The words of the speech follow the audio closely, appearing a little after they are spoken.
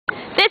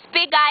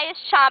is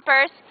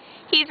Chompers.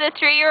 He's a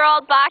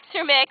 3-year-old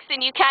boxer mix,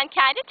 and you can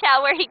kind of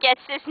tell where he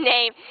gets his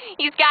name.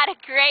 He's got a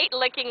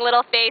great-looking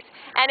little face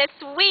and a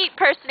sweet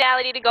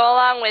personality to go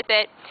along with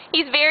it.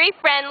 He's very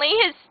friendly.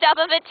 His stub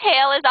of a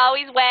tail is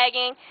always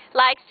wagging,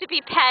 likes to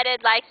be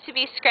petted, likes to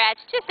be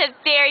scratched. Just a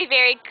very,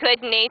 very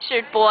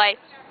good-natured boy.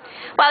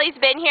 While he's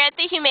been here at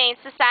the Humane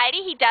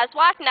Society, he does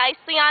walk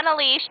nicely on a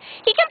leash.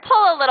 He can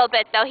pull a little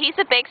bit, though. He's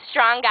a big,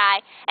 strong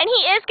guy. And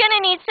he is going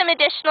to need some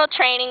additional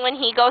training when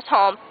he goes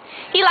home.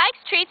 He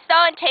likes treats,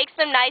 though, and takes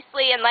them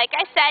nicely. And like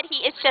I said,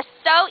 he is just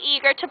so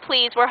eager to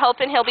please. We're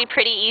hoping he'll be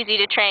pretty easy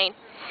to train.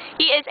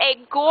 He is a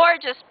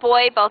gorgeous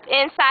boy, both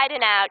inside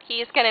and out.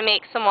 He is going to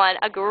make someone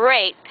a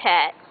great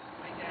pet.